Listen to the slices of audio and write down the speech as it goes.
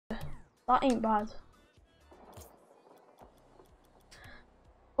That ain't bad.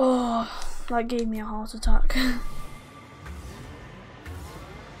 Oh, that gave me a heart attack.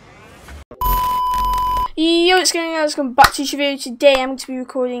 Yo, what's going on guys, welcome back to this video. Today I'm going to be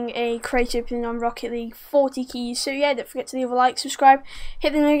recording a crate opening on Rocket League 40 keys. So yeah, don't forget to leave a like, subscribe,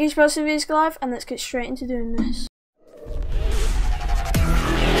 hit the notification bell so the videos go live, and let's get straight into doing this.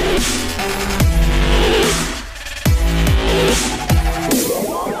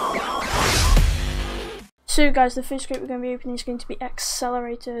 So guys, the first crate we're going to be opening is going to be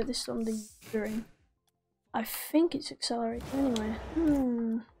Accelerator. This is on the ring. I think it's Accelerator anyway.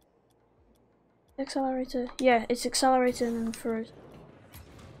 Accelerator. Yeah, it's Accelerator and then for us.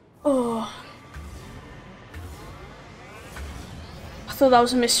 Oh. I thought that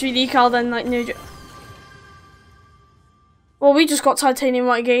was a mystery decal then, like, no joke. Well, we just got Titanium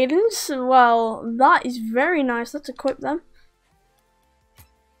White Gaydens. Well, that is very nice. Let's equip them.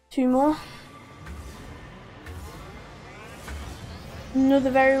 2 more. Another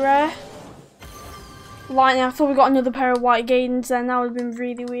very rare. Lightning. I thought we got another pair of White Gaydens then. That would have been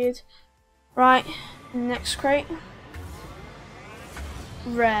really weird. Right, next crate.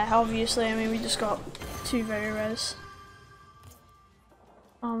 Rare, obviously. I mean, we just got 2 very rares.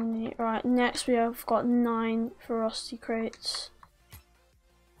 Right, next we have got 9 ferocity crates.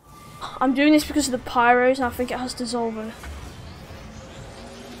 I'm doing this because of the pyros, and I think it has Dissolver.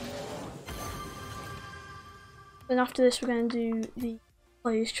 Then after this, we're going to do the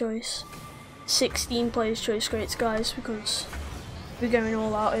Player's Choice. 16 Player's Choice crates, guys, because we're going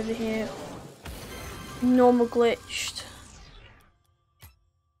all out over here. Normal glitched.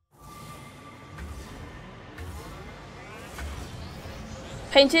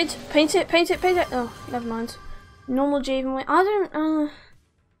 Painted, paint it. Oh, never mind. Normal Javen White. I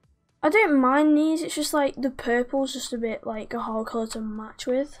don't mind these. It's just like the purple's just a bit like a hard colour to match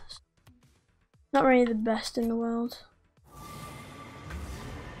with. Not really the best in the world.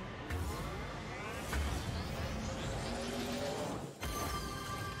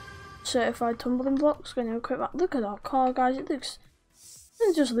 Certified tumbling blocks. Going to equip that. Look at that car, guys. It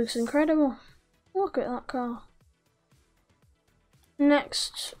just looks incredible. Look at that car.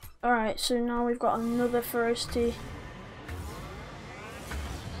 Next, alright, so now we've got another ferocity.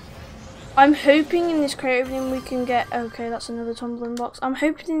 I'm hoping in this crate opening we can get, okay, that's another tumbling box. I'm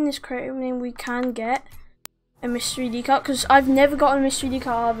hoping in this crate opening we can get a mystery decal, because I've never gotten a mystery decal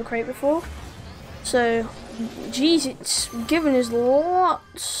out of a crate before. So, geez, it's given us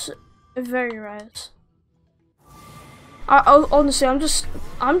lots of very rares. Honestly, I'm just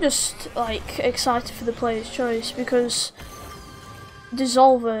like excited for the Player's Choice, because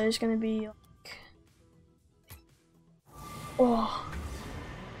Dissolver is going to be like, oh,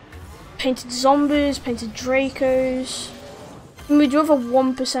 painted zombies, painted Dracos. And we do have a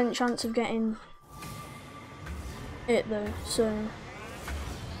 1% chance of getting it though, so.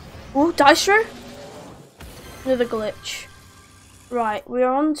 Oh, dice throw? Another glitch. Right, we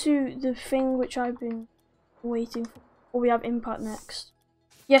are on to the thing which I've been waiting for. Or we have Impact next.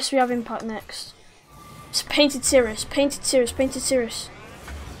 Yes, we have Impact next. It's painted Cirrus, painted Cirrus, painted Cirrus.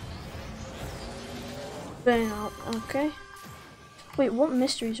 Burn out, okay. Wait, what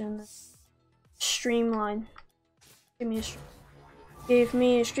mysteries are in there? Streamline. Give me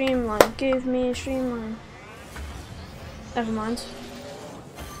a streamline, give me a streamline. Never mind.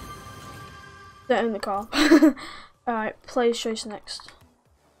 Don't own the car. Alright, Player's Choice next.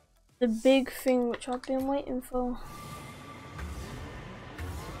 The big thing which I've been waiting for.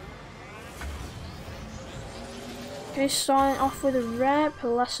 Okay, starting off with a rare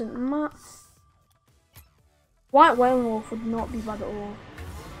pearlescent mat. White Whale Wolf would not be bad at all.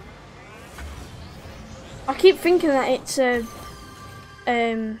 I keep thinking that it's a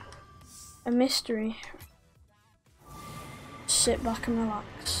mystery. Sit back and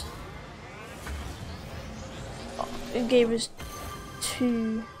relax. Oh, it gave us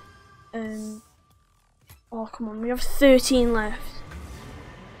 2. Oh come on, we have 13 left.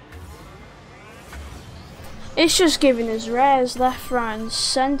 It's just giving us rares left, right and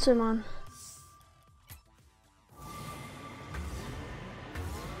centre, man.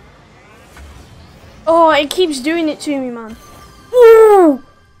 Oh, it keeps doing it to me, man. Woo!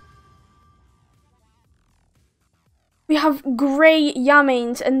 We have grey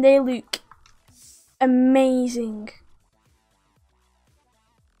Yamains and they look amazing.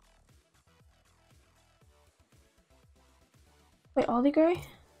 Wait, are they grey?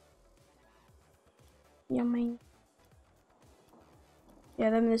 Yummy. Yeah,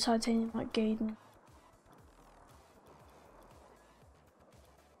 them in the Titanium White Gaydens.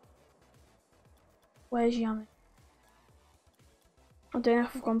 Where's Yummy? I don't know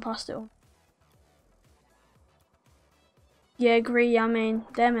if I've gone past it all. Yeah, agree. I mean,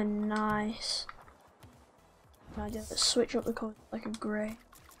 them are nice. Let's switch up the colour like a grey.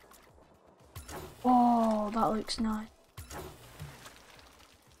 Oh, that looks nice.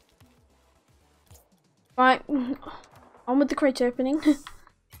 Right, on with the crate opening.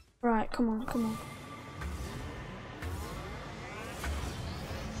 Right, come on, come on.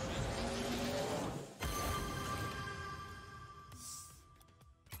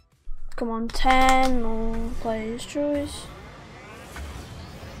 Come on, 10 more player's choice.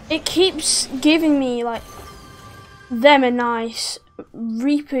 It keeps giving me like them are nice.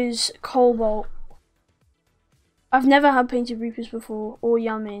 Reapers, Cobalt. I've never had painted Reapers before, or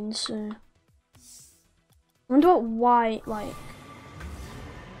Yamins, so I wonder what white like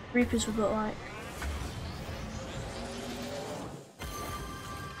Reapers would look like.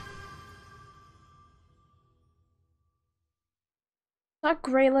 Is that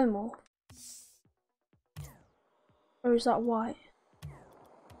grey limo? Or is that white?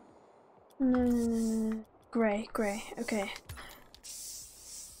 No. Grey, okay.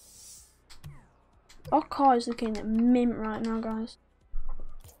 Our car is looking at mint right now, guys.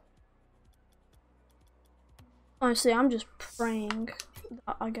 Honestly, I'm just praying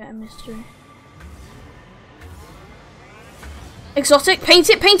that I get a mystery. Exotic, paint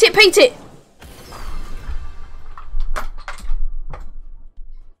it, paint it, paint it!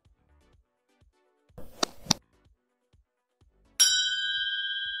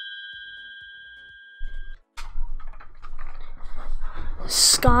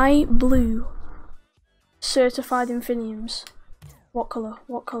 Sky blue. Certified Infiniums. What colour?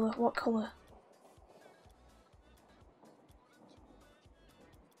 What colour? What colour?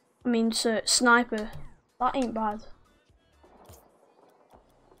 I mean, sniper. That ain't bad.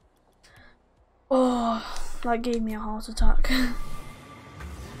 Oh, that gave me a heart attack.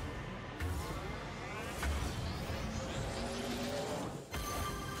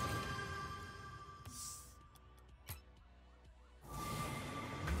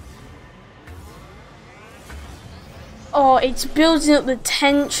 Oh, it's building up the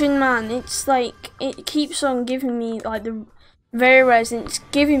tension, man. It's like, it keeps on giving me like the very rares and it's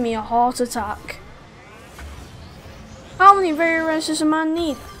giving me a heart attack. How many very rares does a man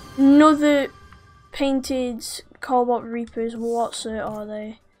need? Another painted Cobalt Reapers. What sort are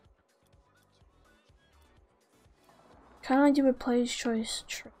they? Can I do a player's choice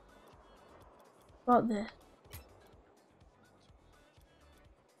trick? About this?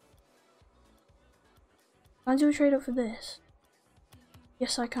 Can I do a trade up for this?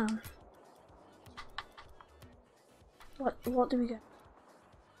 Yes, I can. What do we get?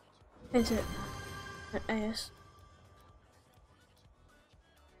 Is it AS?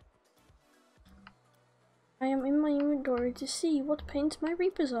 I am in my inventory to see what paints my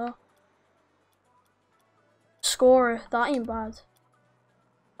Reapers are. Scorer, that ain't bad.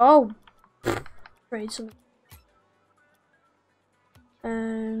 Oh, trade something.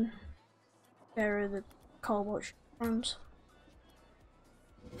 There are the Cobalt arms.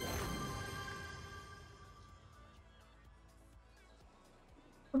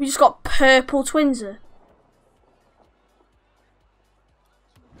 We just got purple Twinser.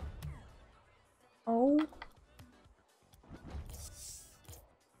 Oh.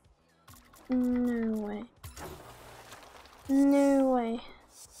 No way. No way.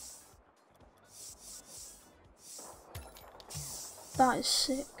 That is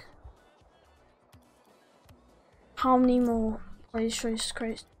sick. How many more players' choice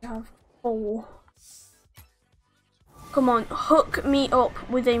crates do you have? 4. Come on, hook me up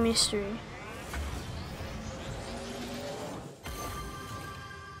with a mystery.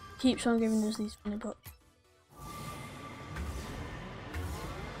 Keeps on giving us these funny books.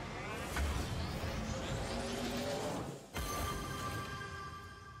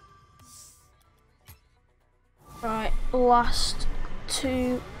 Right, last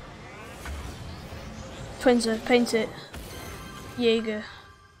 2. Twinser, paint it. Jaeger.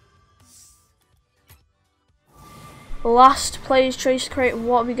 Last player's choice crate,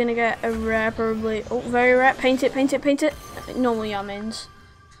 what are we gonna get? A rare, probably. Oh, very rare. Paint it, paint it, paint it. Normal Yamins.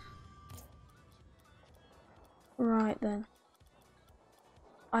 Right then.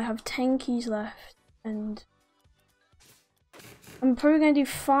 I have 10 keys left, and I'm probably gonna do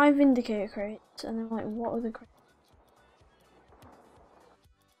 5 indicator crates, and then like, what are the crates?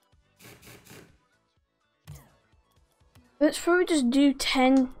 Let's probably just do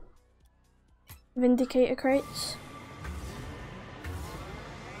 10 Vindicator crates.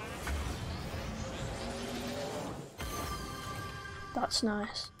 That's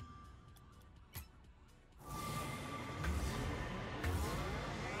nice.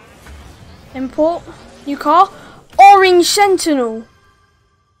 Import, new car, Orange Sentinel.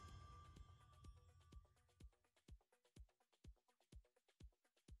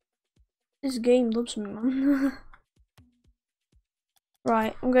 This game loves me, man.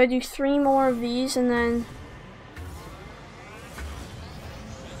 Right, I'm gonna do 3 more of these and then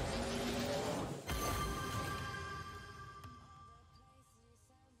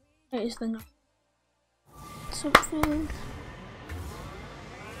it is the something.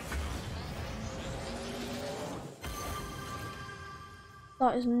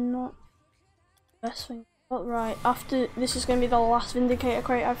 That is not the best thing. But right, after this is gonna be the last Vindicator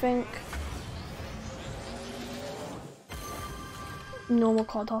crate, I think. Normal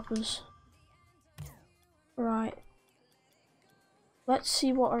clodhoppers. Right. Let's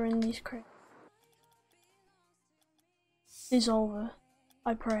see what are in these crates. Dissolver,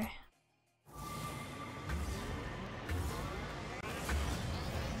 I pray.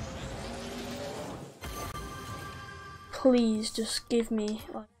 Please just give me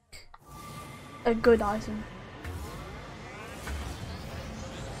like a good item.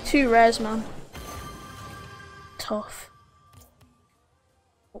 2 rares, man. Tough.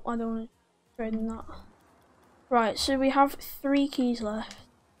 Oh, I don't want to trade in that. Right, so we have 3 keys left.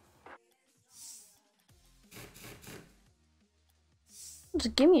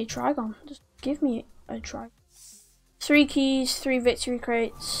 Just give me a Trigon. Just give me a Trigon. 3 keys, 3 victory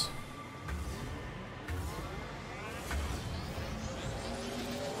crates.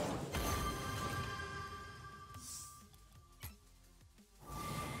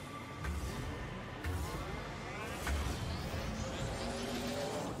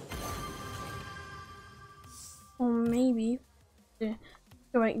 Or maybe go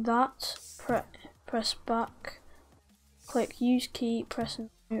like that, press back, click use key, press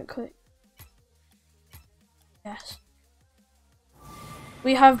and click. Yes.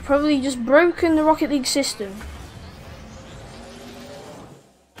 We have probably just broken the Rocket League system.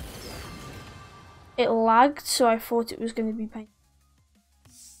 It lagged, so I thought it was going to be painful.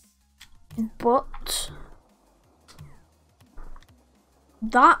 But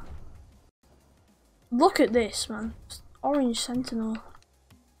that, look at this, man. Orange Sentinel.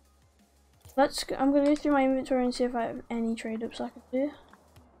 I'm going to go through my inventory and see if I have any trade ups I can do.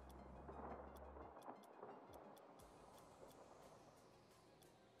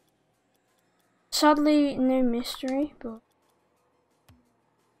 Sadly, no mystery, but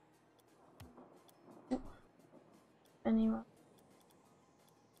anyway.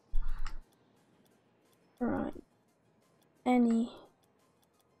 Right. Any.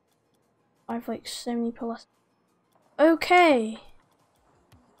 I have like so many plus. Okay.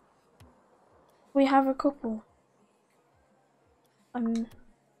 We have a couple. Oh.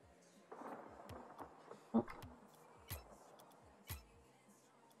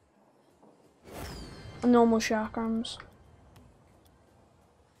 Normal shark arms.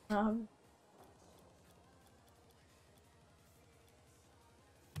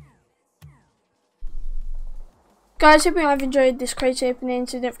 Guys, hoping I've enjoyed this crate opening,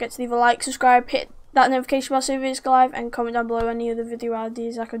 so don't forget to leave a like, subscribe, hit that notification bell so videos go live, and comment down below any other video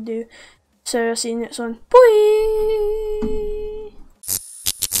ideas I could do. So I'll see you next one. Bye!